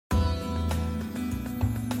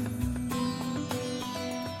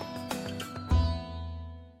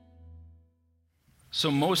So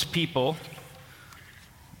most people,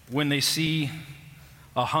 when they see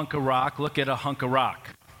a hunk of rock, look at a hunk of rock.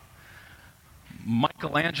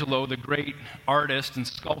 Michelangelo, the great artist and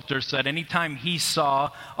sculptor, said anytime he saw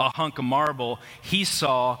a hunk of marble, he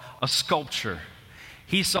saw a sculpture.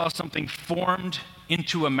 He saw something formed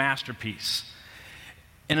into a masterpiece.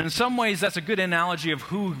 And in some ways, that's a good analogy of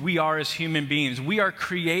who we are as human beings. We are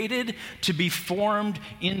created to be formed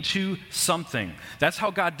into something. That's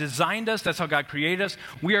how God designed us. That's how God created us.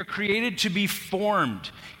 We are created to be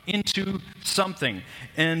formed into something.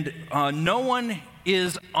 And no one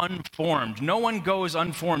is unformed. No one goes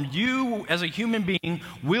unformed. You, as a human being,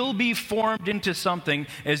 will be formed into something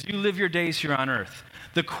as you live your days here on earth.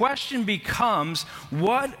 The question becomes,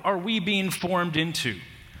 what are we being formed into?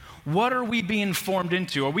 What are we being formed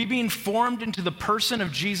into? Are we being formed into the person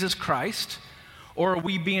of Jesus Christ, or are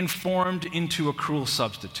we being formed into a cruel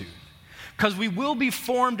substitute? Because we will be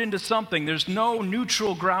formed into something. There's no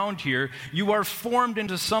neutral ground here. You are formed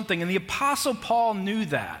into something. And the Apostle Paul knew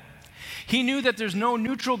that. He knew that there's no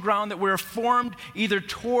neutral ground, that we're formed either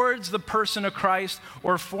towards the person of Christ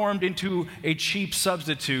or formed into a cheap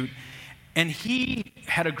substitute. And he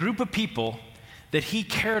had a group of people that he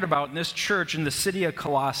cared about in this church in the city of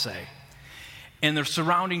Colossae and the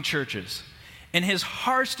surrounding churches. And his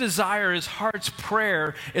heart's desire, his heart's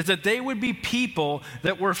prayer is that they would be people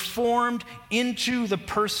that were formed into the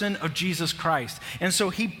person of Jesus Christ. And so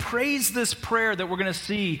he prays this prayer that we're going to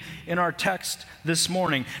see in our text this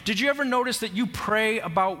morning. Did you ever notice that you pray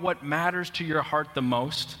about what matters to your heart the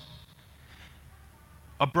most?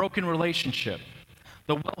 A broken relationship,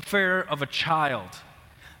 the welfare of a child,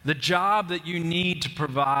 the job that you need to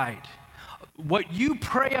provide. What you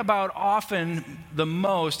pray about often the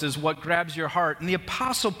most is what grabs your heart. And the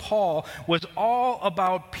Apostle Paul was all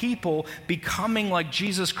about people becoming like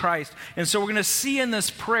Jesus Christ. And so we're going to see in this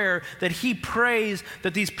prayer that he prays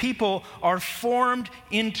that these people are formed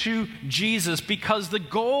into Jesus, because the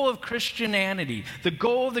goal of Christianity, the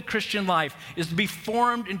goal of the Christian life, is to be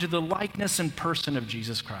formed into the likeness and person of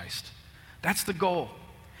Jesus Christ. That's the goal.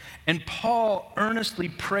 And Paul earnestly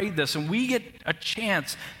prayed this, and we get a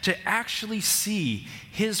chance to actually see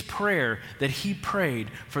his prayer that he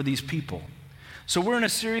prayed for these people. So we're in a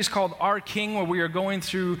series called Our King, where we are going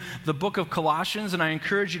through the book of Colossians, and I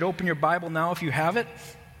encourage you to open your Bible now if you have it,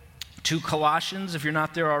 to Colossians, if you're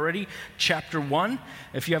not there already, chapter 1.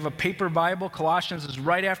 If you have a paper Bible, Colossians is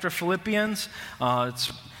right after Philippians.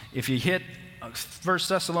 If you hit 1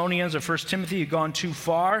 Thessalonians or 1 Timothy, you've gone too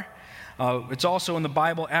far. It's also in the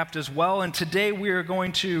Bible app as well. And today we are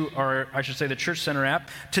going to, or I should say the Church Center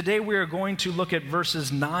app, today we are going to look at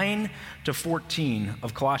verses 9 to 14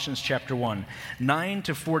 of Colossians chapter 1. 9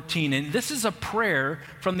 to 14. And this is a prayer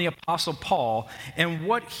from the Apostle Paul. And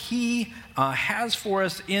what he has for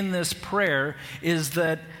us in this prayer is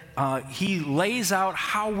that he lays out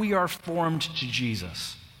how we are formed to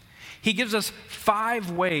Jesus. He gives us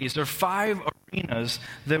 5 ways or 5 arenas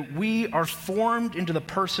that we are formed into the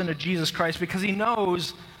person of Jesus Christ, because he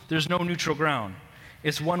knows there's no neutral ground.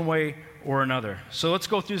 It's one way or another. So let's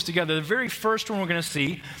go through this together. The very first one we're going to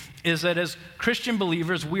see is that as Christian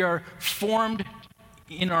believers, we are formed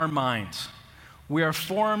in our minds. We are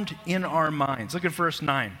formed in our minds. Look at verse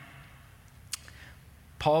 9.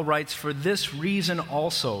 Paul writes, "For this reason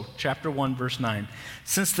also," chapter 1, verse 9,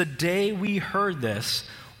 "since the day we heard this,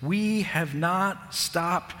 we have not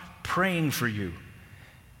stopped praying for you."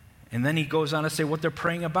 And then he goes on to say what they're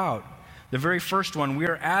praying about. The very first one, "We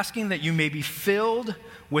are asking that you may be filled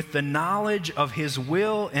with the knowledge of his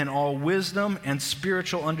will and all wisdom and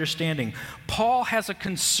spiritual understanding." Paul has a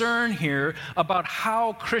concern here about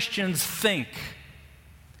how Christians think.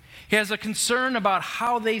 He has a concern about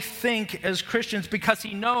how they think as Christians, because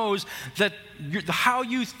he knows that how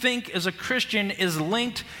you think as a Christian is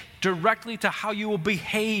linked directly to how you will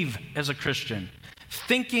behave as a Christian.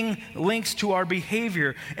 Thinking links to our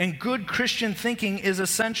behavior, and good Christian thinking is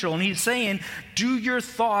essential. And he's saying, do your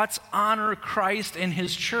thoughts honor Christ and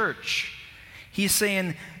his church? He's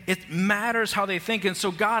saying it matters how they think. And so,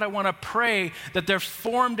 God, I want to pray that they're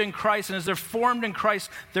formed in Christ. And as they're formed in Christ,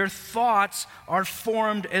 their thoughts are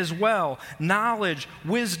formed as well. Knowledge,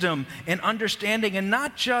 wisdom, and understanding. And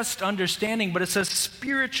not just understanding, but it says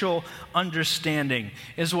spiritual understanding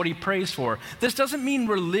is what he prays for. This doesn't mean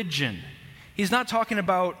religion. He's not talking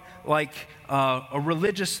about like a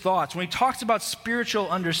religious thoughts. When he talks about spiritual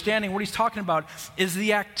understanding, what he's talking about is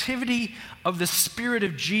the activity of the Spirit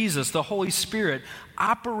of Jesus, the Holy Spirit,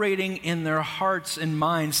 operating in their hearts and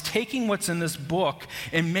minds, taking what's in this book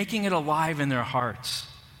and making it alive in their hearts.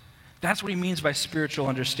 That's what he means by spiritual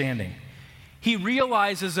understanding. He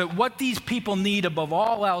realizes that what these people need above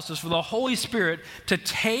all else is for the Holy Spirit to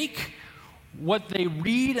take what they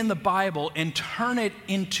read in the Bible and turn it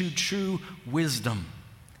into true wisdom.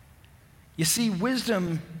 You see,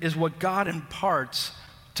 wisdom is what God imparts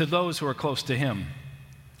to those who are close to Him.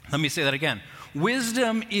 Let me say that again.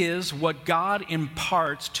 Wisdom is what God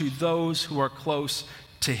imparts to those who are close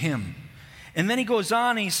to Him. And then he goes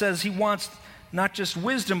on and he says he wants not just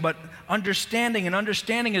wisdom, but understanding. And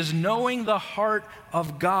understanding is knowing the heart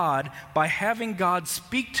of God by having God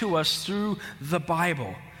speak to us through the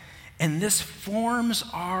Bible. And this forms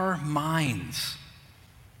our minds.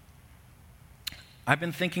 I've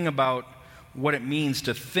been thinking about what it means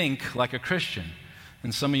to think like a Christian.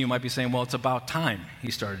 And some of you might be saying, well, it's about time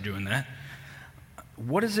he started doing that.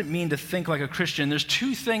 What does it mean to think like a Christian? There's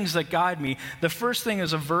two things that guide me. The first thing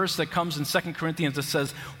is a verse that comes in 2 Corinthians that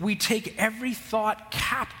says, we take every thought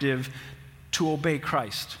captive to obey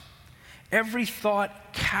Christ. Every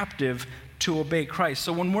thought captive to obey Christ.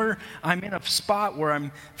 So when I'm in a spot where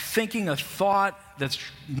I'm thinking a thought that's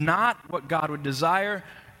not what God would desire,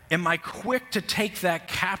 am I quick to take that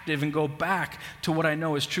captive and go back to what I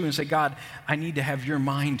know is true and say, God, I need to have your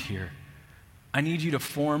mind here. I need you to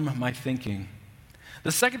form my thinking.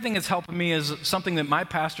 The second thing that's helping me is something that my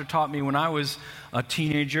pastor taught me when I was a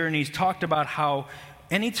teenager, and he's talked about how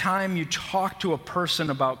anytime you talk to a person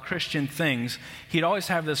about Christian things, he'd always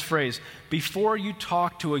have this phrase, before you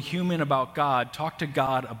talk to a human about God, talk to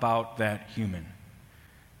God about that human.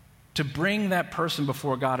 To bring that person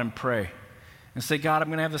before God and pray. And say, God, I'm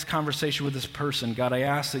going to have this conversation with this person. God, I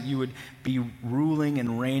ask that you would be ruling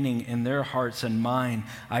and reigning in their hearts and mine.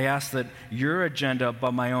 I ask that your agenda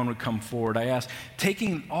above my own would come forward. I ask,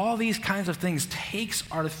 taking all these kinds of things takes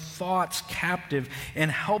our thoughts captive and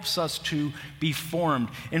helps us to be formed.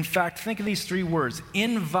 In fact, think of these three words: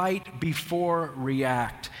 invite before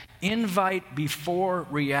react. Invite before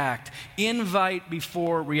react. Invite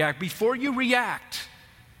before react. Before you react,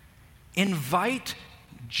 invite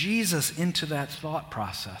Jesus into that thought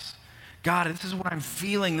process. God, this is what I'm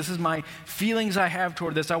feeling. This is my feelings I have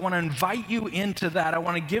toward this. I want to invite you into that. I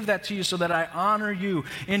want to give that to you so that I honor you.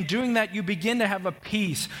 In doing that, you begin to have a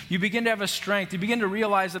peace. You begin to have a strength. You begin to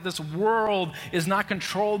realize that this world is not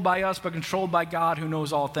controlled by us, but controlled by God who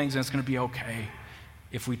knows all things, and it's going to be okay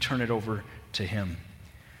if we turn it over to Him.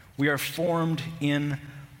 We are formed in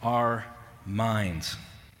our minds.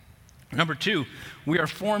 Number two, we are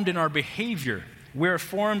formed in our behavior. We're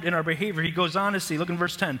formed in our behavior. He goes on to say, look in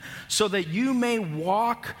verse 10, so that you may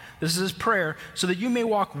walk, this is his prayer, so that you may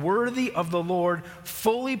walk worthy of the Lord,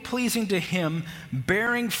 fully pleasing to Him,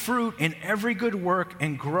 bearing fruit in every good work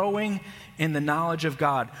and growing in the knowledge of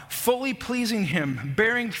God. Fully pleasing Him,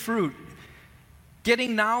 bearing fruit,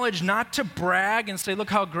 getting knowledge not to brag and say, look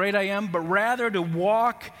how great I am, but rather to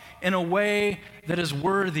walk in a way that is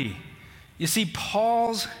worthy. You see,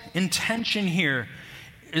 Paul's intention here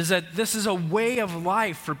is that this is a way of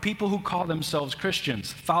life for people who call themselves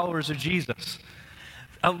Christians, followers of Jesus.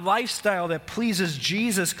 A lifestyle that pleases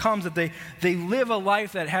Jesus comes that they live a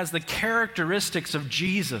life that has the characteristics of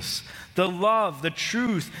Jesus, the love, the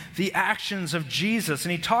truth, the actions of Jesus.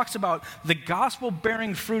 And he talks about the gospel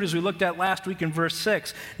bearing fruit as we looked at last week in verse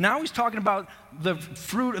 6. Now he's talking about the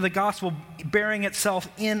fruit of the gospel bearing itself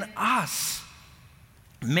in us,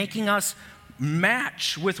 making us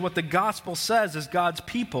match with what the gospel says as God's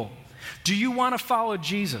people. Do you want to follow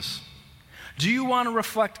Jesus? Do you want to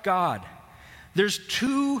reflect God? There's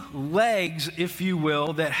two legs, if you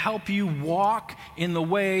will, that help you walk in the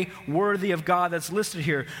way worthy of God that's listed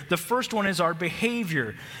here. The first one is our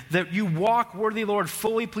behavior, that you walk worthy of the Lord,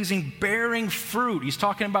 fully pleasing, bearing fruit. He's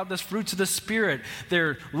talking about the fruits of the Spirit.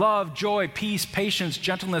 They're love, joy, peace, patience,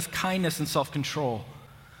 gentleness, kindness, and self-control.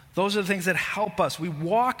 Those are the things that help us. We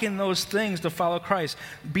walk in those things to follow Christ.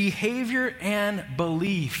 Behavior and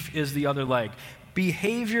belief is the other leg.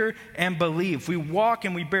 Behavior and belief. We walk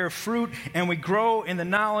and we bear fruit and we grow in the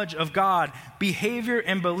knowledge of God. Behavior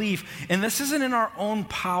and belief. And this isn't in our own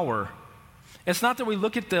power. It's not that we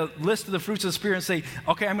look at the list of the fruits of the Spirit and say,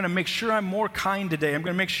 okay, I'm going to make sure I'm more kind today. I'm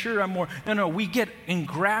going to make sure I'm more. No, we get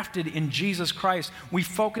engrafted in Jesus Christ. We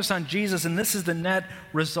focus on Jesus, and this is the net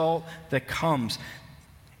result that comes.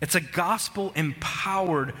 It's a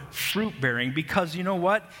gospel-empowered fruit-bearing because you know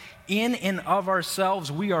what? In and of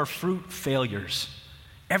ourselves, we are fruit failures.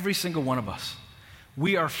 Every single one of us.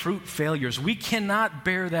 We are fruit failures. We cannot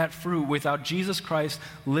bear that fruit without Jesus Christ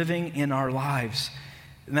living in our lives.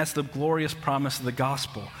 And that's the glorious promise of the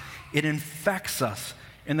gospel. It infects us,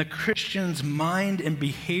 and the Christian's mind and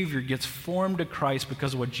behavior gets formed to Christ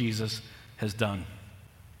because of what Jesus has done.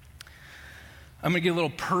 I'm going to get a little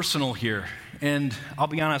personal here, and I'll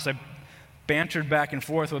be honest, I've bantered back and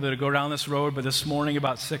forth whether to go down this road, but this morning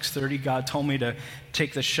about 6:30, God told me to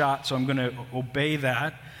take the shot, so I'm going to obey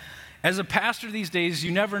that. As a pastor these days,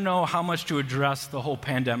 you never know how much to address the whole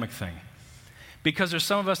pandemic thing. Because there's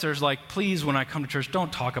some of us there's like, please, when I come to church,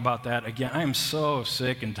 don't talk about that again. I am so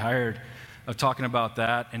sick and tired of talking about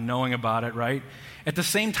that and knowing about it, right? At the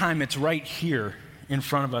same time, it's right here in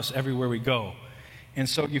front of us everywhere we go. And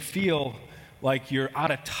so you feel like you're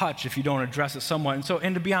out of touch if you don't address it somewhat.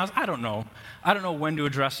 And to be honest, I don't know. I don't know when to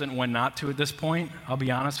address it and when not to at this point. I'll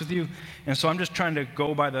be honest with you. And so I'm just trying to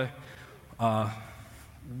go by the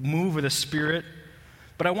move of the Spirit.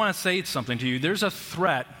 But I want to say something to you. There's a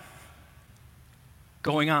threat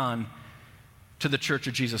going on to the Church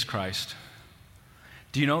of Jesus Christ.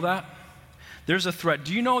 Do you know that? There's a threat.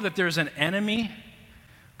 Do you know that there's an enemy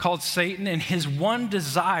called Satan, and his one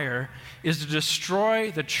desire is to destroy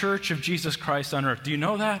the Church of Jesus Christ on earth? Do you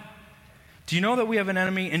know that? Do you know that we have an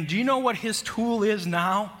enemy? And do you know what his tool is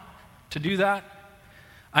now to do that?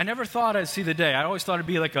 I never thought I'd see the day. I always thought it'd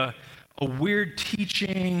be like a weird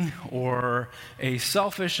teaching or a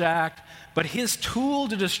selfish act. But his tool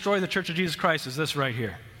to destroy the Church of Jesus Christ is this right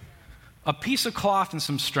here. A piece of cloth and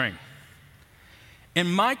some string.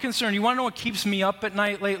 And my concern, you want to know what keeps me up at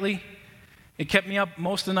night lately? It kept me up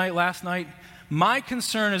most of the night last night. My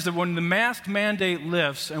concern is that when the mask mandate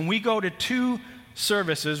lifts and we go to two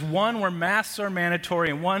services, one where masks are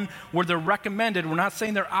mandatory and one where they're recommended, we're not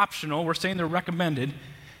saying they're optional, we're saying they're recommended,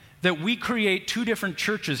 that we create two different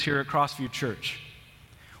churches here at Crossview Church.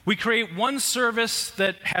 We create one service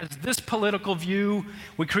that has this political view,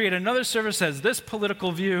 we create another service that has this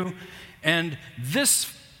political view, and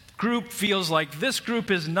this group feels like this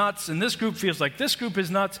group is nuts, and this group feels like this group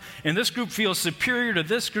is nuts, and this group feels superior to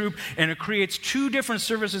this group, and it creates two different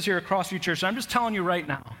services here at Crossview Church. So I'm just telling you right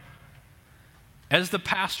now, as the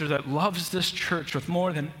pastor that loves this church with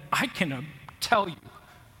more than I can tell you,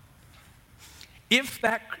 if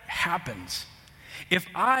that happens, if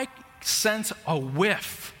I sense a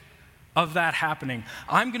whiff of that happening,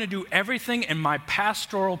 I'm going to do everything in my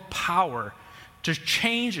pastoral power to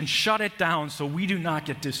change and shut it down so we do not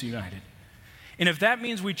get disunited. And if that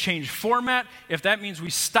means we change format, if that means we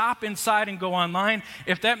stop inside and go online,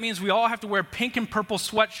 if that means we all have to wear pink and purple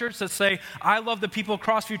sweatshirts that say, I love the people of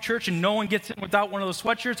Crossview Church, and no one gets in without one of those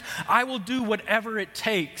sweatshirts, I will do whatever it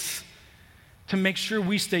takes to make sure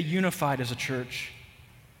we stay unified as a church.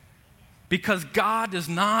 Because God does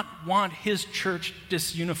not want his church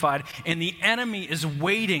disunified, and the enemy is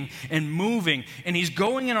waiting and moving, and he's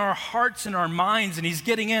going in our hearts and our minds, and he's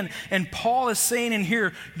getting in. And Paul is saying in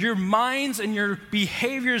here, your minds and your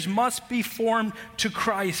behaviors must be formed to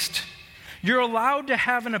Christ. You're allowed to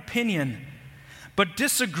have an opinion, but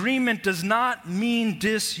disagreement does not mean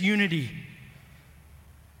disunity.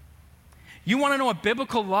 You want to know what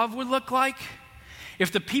biblical love would look like?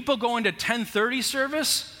 If the people going to 10:30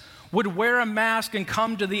 service would wear a mask and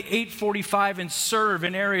come to the 8:45 and serve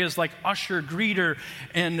in areas like usher, greeter,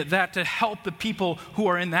 and that to help the people who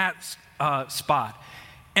are in that spot.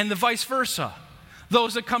 And the vice versa.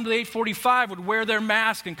 Those that come to the 8:45 would wear their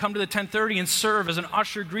mask and come to the 10:30 and serve as an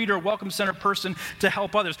usher, greeter, welcome center person to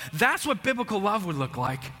help others. That's what biblical love would look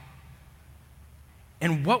like.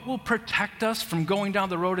 And what will protect us from going down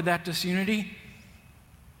the road of that disunity?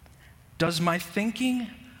 Does my thinking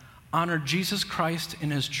honor Jesus Christ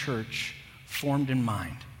and his church formed in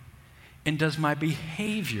mind? And does my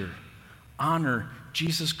behavior honor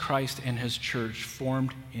Jesus Christ and his church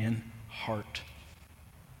formed in heart?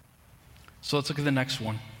 So let's look at the next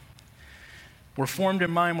one. We're formed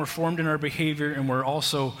in mind, we're formed in our behavior, and we're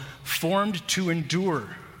also formed to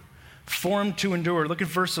endure. Formed to endure. Look at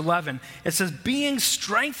verse 11. It says, being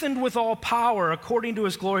strengthened with all power according to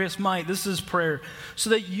his glorious might. This is prayer. So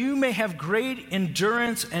that you may have great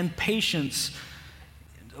endurance and patience.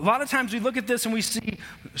 A lot of times we look at this and we see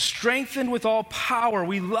strengthened with all power.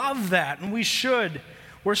 We love that, and we should.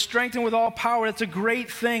 We're strengthened with all power. That's a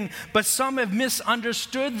great thing. But some have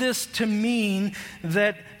misunderstood this to mean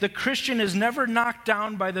that the Christian is never knocked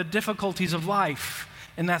down by the difficulties of life.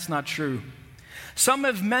 And that's not true. Some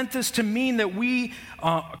have meant this to mean that we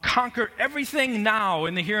conquer everything now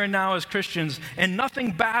in the here and now as Christians, and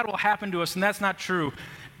nothing bad will happen to us, and that's not true.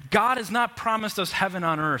 God has not promised us heaven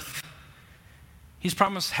on earth. He's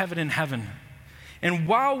promised heaven in heaven. And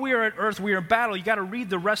while we are at earth, we are in battle. You got to read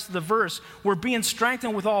the rest of the verse. We're being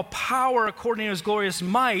strengthened with all power according to his glorious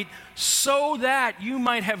might, so that you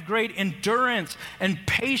might have great endurance and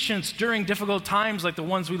patience during difficult times like the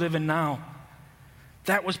ones we live in now.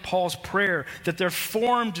 That was Paul's prayer, that they're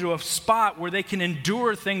formed to a spot where they can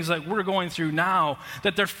endure things like we're going through now,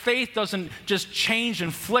 that their faith doesn't just change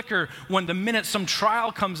and flicker when the minute some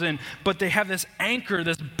trial comes in, but they have this anchor,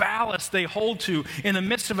 this ballast they hold to in the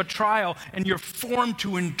midst of a trial, and you're formed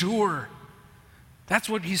to endure. That's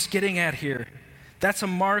what he's getting at here. That's a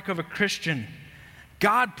mark of a Christian.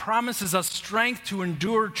 God promises us strength to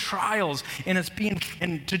endure trials, and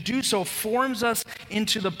to do so forms us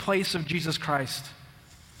into the place of Jesus Christ.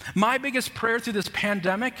 My biggest prayer through this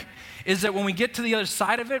pandemic is that when we get to the other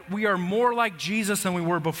side of it, we are more like Jesus than we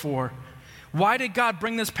were before. Why did God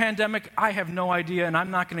bring this pandemic? I have no idea, and I'm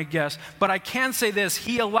not going to guess. But I can say this: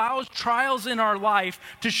 He allows trials in our life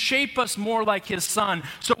to shape us more like His Son.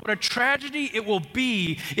 So what a tragedy it will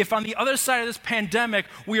be if on the other side of this pandemic,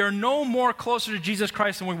 we are no more closer to Jesus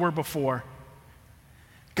Christ than we were before.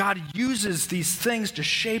 God uses these things to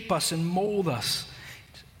shape us and mold us,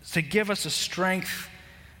 to give us a strength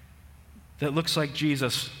that looks like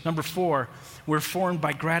Jesus. Number 4, we're formed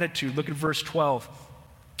by gratitude. Look at verse 12.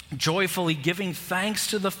 Joyfully giving thanks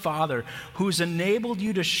to the Father who's enabled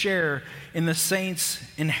you to share in the saints'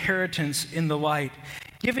 inheritance in the light.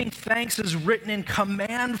 Giving thanks is written in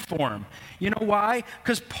command form. You know why?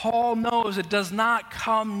 Because Paul knows it does not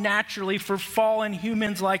come naturally for fallen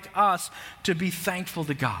humans like us to be thankful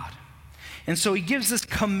to God. And so he gives this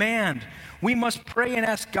command. We must pray and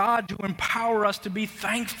ask God to empower us to be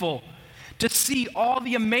thankful, to see all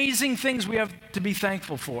the amazing things we have to be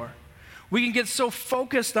thankful for. We can get so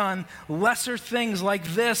focused on lesser things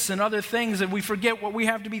like this and other things that we forget what we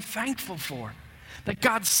have to be thankful for. That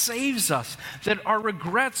God saves us, that our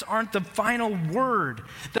regrets aren't the final word,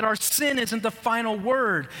 that our sin isn't the final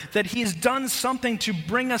word, that He has done something to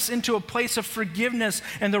bring us into a place of forgiveness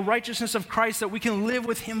and the righteousness of Christ, that we can live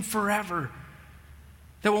with Him forever.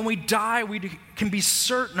 That when we die, we can be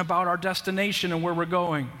certain about our destination and where we're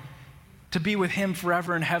going, to be with Him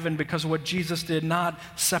forever in heaven because of what Jesus did, not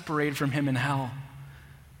separated from Him in hell.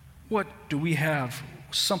 What do we have?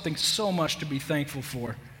 Something so much to be thankful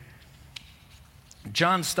for.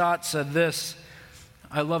 John Stott said this.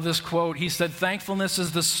 I love this quote. He said, "Thankfulness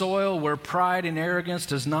is the soil where pride and arrogance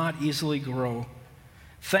does not easily grow.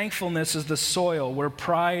 Thankfulness is the soil where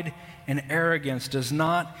pride and arrogance does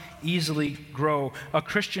not easily grow." A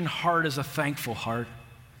Christian heart is a thankful heart.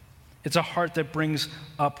 It's a heart that brings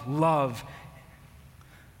up love.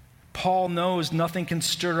 Paul knows nothing can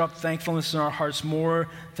stir up thankfulness in our hearts more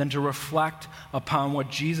than to reflect upon what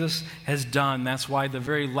Jesus has done. That's why the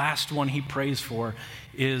very last one he prays for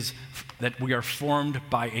is that we are formed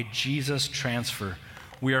by a Jesus transfer.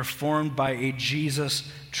 We are formed by a Jesus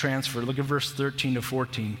transfer. Look at verse 13 to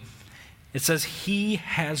 14. It says, "He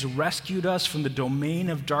has rescued us from the domain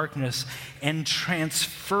of darkness and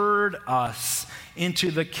transferred us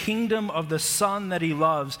into the kingdom of the Son that He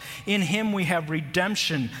loves. In Him we have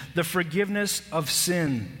redemption, the forgiveness of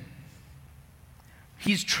sin."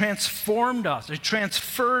 He's transformed us, He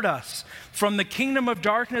transferred us from the kingdom of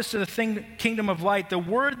darkness to the kingdom of light. The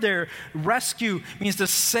word there, rescue, means to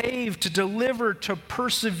save, to deliver, to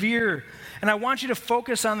persevere. And I want you to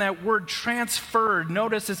focus on that word transferred.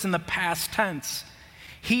 Notice it's in the past tense.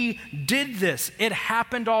 He did this. It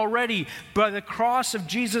happened already. By the cross of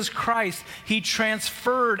Jesus Christ, He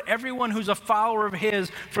transferred everyone who's a follower of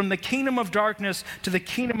His from the kingdom of darkness to the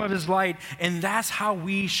kingdom of His light. And that's how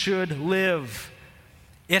we should live.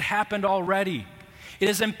 It happened already. It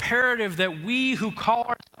is imperative that we who call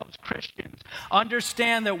ourselves Christians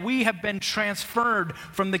understand that we have been transferred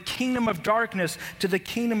from the kingdom of darkness to the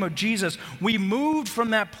kingdom of Jesus. We moved from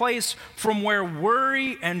that place from where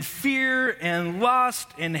worry and fear and lust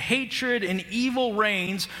and hatred and evil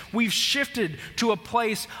reigns. We've shifted to a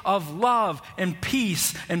place of love and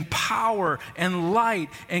peace and power and light,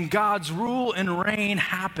 and God's rule and reign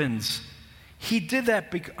happens. He did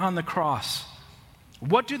that on the cross.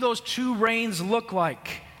 What do those two reigns look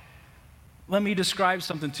like? Let me describe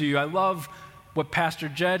something to you. I love what Pastor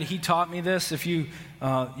Jed, he taught me this. If you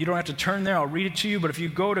don't have to turn there, I'll read it to you. But if you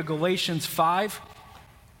go to Galatians 5,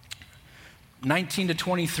 19 to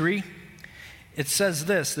 23, it says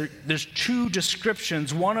this. There's two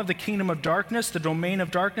descriptions, one of the kingdom of darkness, the domain of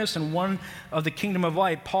darkness, and one of the kingdom of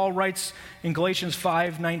light. Paul writes in Galatians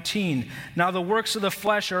 5:19, "Now the works of the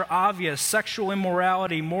flesh are obvious: sexual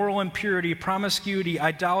immorality, moral impurity, promiscuity,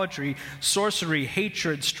 idolatry, sorcery,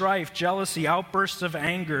 hatred, strife, jealousy, outbursts of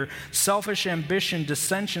anger, selfish ambition,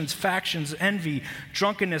 dissensions, factions, envy,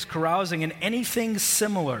 drunkenness, carousing, and anything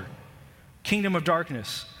similar." Kingdom of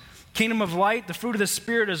darkness. Kingdom of light, the fruit of the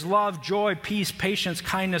Spirit is love, joy, peace, patience,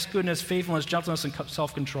 kindness, goodness, faithfulness, gentleness, and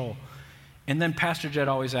self-control. And then Pastor Jed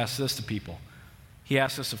always asks this to people. He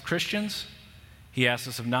asks this of Christians, He asks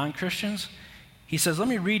us of non-Christians. He says, let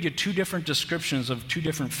me read you two different descriptions of two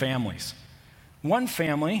different families. One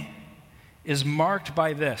family is marked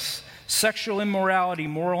by this: sexual immorality,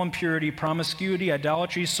 moral impurity, promiscuity,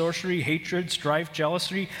 idolatry, sorcery, hatred, strife,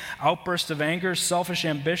 jealousy, outbursts of anger, selfish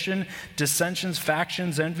ambition, dissensions,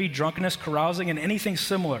 factions, envy, drunkenness, carousing, and anything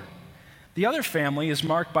similar. The other family is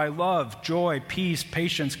marked by love, joy, peace,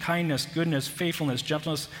 patience, kindness, goodness, faithfulness,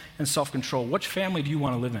 gentleness, and self-control. Which family do you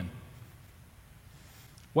want to live in?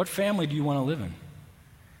 What family do you want to live in?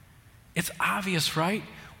 It's obvious, right?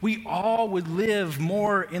 We all would live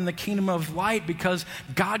more in the kingdom of light because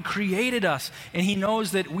God created us, and He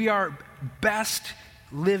knows that we are best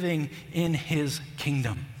living in His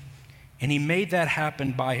kingdom. And He made that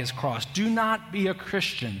happen by His cross. Do not be a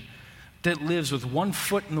Christian that lives with one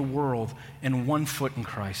foot in the world and one foot in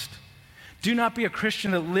Christ. Do not be a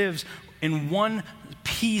Christian that lives in one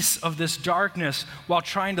piece of this darkness while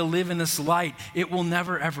trying to live in this light. It will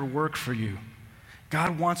never, ever work for you.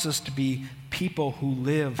 God wants us to be people who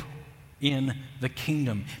live in the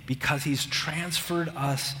kingdom because He's transferred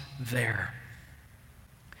us there.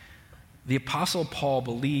 The Apostle Paul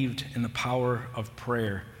believed in the power of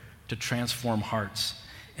prayer to transform hearts.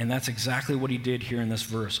 And that's exactly what he did here in this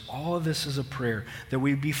verse. All of this is a prayer, that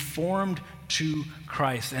we be formed to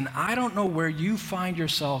Christ. And I don't know where you find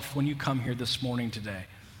yourself when you come here this morning today.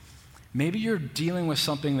 Maybe you're dealing with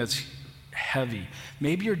something that's heavy.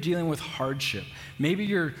 Maybe you're dealing with hardship. Maybe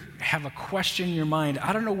you have a question in your mind.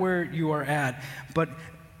 I don't know where you are at, but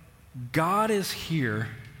God is here,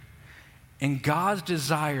 and God's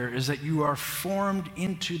desire is that you are formed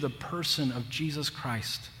into the person of Jesus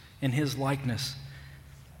Christ in His likeness.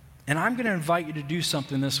 And I'm going to invite you to do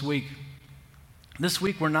something this week. This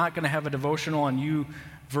week, we're not going to have a devotional on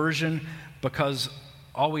YouVersion because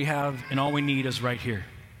all we have and all we need is right here.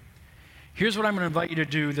 Here's what I'm going to invite you to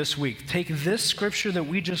do this week. Take this scripture that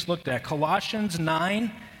we just looked at, Colossians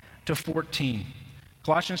 9 to 14.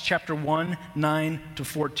 Colossians chapter 1, 9 to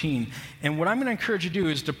 14. And what I'm going to encourage you to do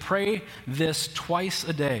is to pray this twice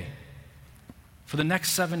a day for the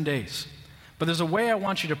next 7 days. But there's a way I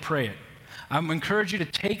want you to pray it. I'm encouraging you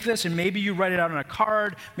to take this, and maybe you write it out on a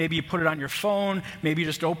card, maybe you put it on your phone, maybe you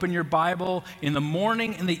just open your Bible in the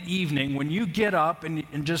morning and the evening when you get up, and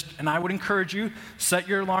I would encourage you, set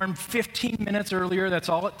your alarm 15 minutes earlier. That's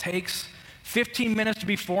all it takes. 15 minutes to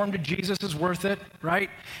be formed to Jesus is worth it, right?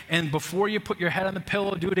 And before you put your head on the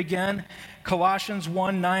pillow, do it again. Colossians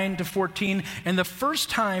 1, 9 to 14. And the first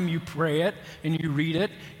time you pray it and you read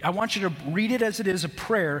it, I want you to read it as it is a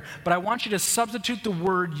prayer, but I want you to substitute the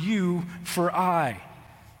word you for I.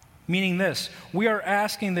 Meaning this: we are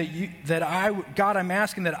asking God, I'm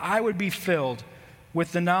asking that I would be filled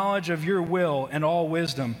with the knowledge of your will and all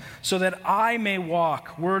wisdom, so that I may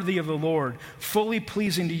walk worthy of the Lord, fully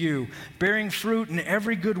pleasing to you, bearing fruit in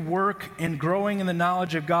every good work and growing in the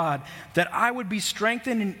knowledge of God, that I would be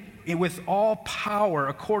strengthened with all power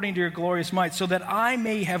according to your glorious might, so that I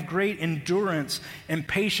may have great endurance and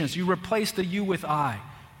patience. You replace the you with I.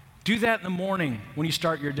 Do that in the morning when you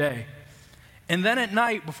start your day. And then at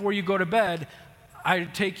night, before you go to bed, I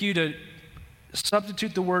take you to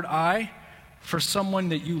substitute the word I for someone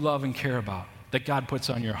that you love and care about, that God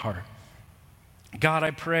puts on your heart. God,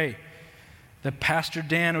 I pray that Pastor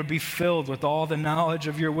Dan would be filled with all the knowledge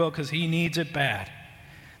of your will because he needs it bad.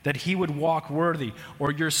 That he would walk worthy,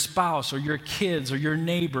 or your spouse, or your kids, or your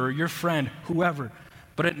neighbor, or your friend, whoever.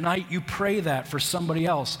 But at night, you pray that for somebody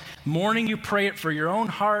else. Morning, you pray it for your own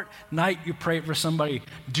heart. Night, you pray it for somebody.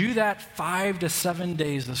 Do that 5 to 7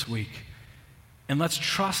 days this week. And let's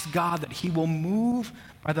trust God that He will move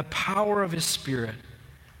by the power of His Spirit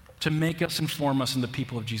to make us and form us in the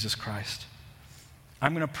people of Jesus Christ.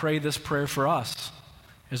 I'm going to pray this prayer for us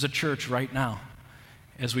as a church right now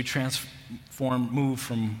as we move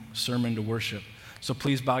from sermon to worship. So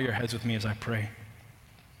please bow your heads with me as I pray.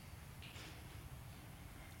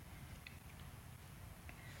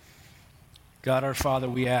 God our Father,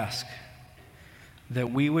 we ask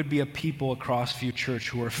that we would be a people at Crossview Church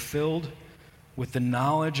who are filled with the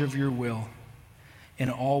knowledge of your will in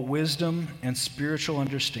all wisdom and spiritual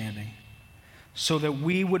understanding, so that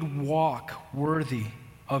we would walk worthy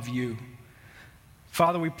of you.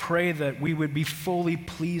 Father, we pray that we would be fully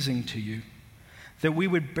pleasing to you, that we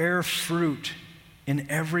would bear fruit in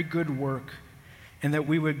every good work, and that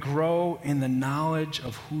we would grow in the knowledge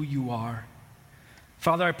of who you are.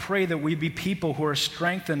 Father, I pray that we be people who are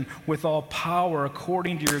strengthened with all power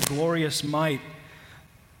according to your glorious might,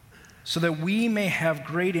 so that we may have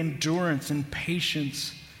great endurance and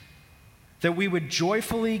patience, that we would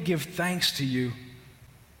joyfully give thanks to you,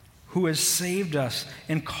 who has saved us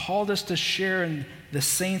and called us to share in the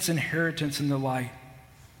saints' inheritance in the light.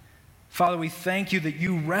 Father, we thank you that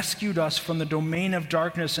you rescued us from the domain of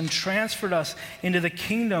darkness and transferred us into the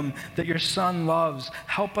kingdom that your Son loves.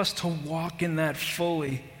 Help us to walk in that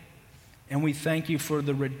fully. And we thank you for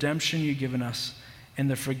the redemption you've given us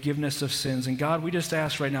and the forgiveness of sins. And God, we just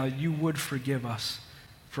ask right now that you would forgive us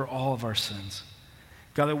for all of our sins.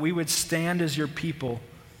 God, that we would stand as your people,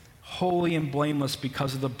 holy and blameless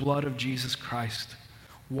because of the blood of Jesus Christ,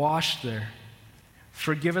 washed there.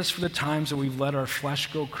 Forgive us for the times that we've let our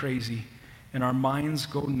flesh go crazy and our minds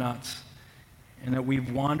go nuts, and that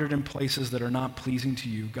we've wandered in places that are not pleasing to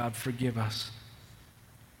you. God, forgive us.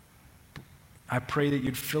 I pray that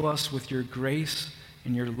you'd fill us with your grace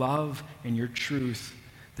and your love and your truth,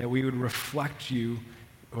 that we would reflect you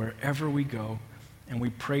wherever we go. And we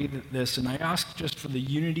pray that this, and I ask just for the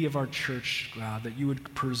unity of our church, God, that you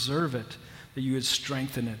would preserve it, that you would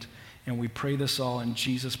strengthen it. And we pray this all in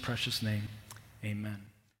Jesus' precious name. Amen.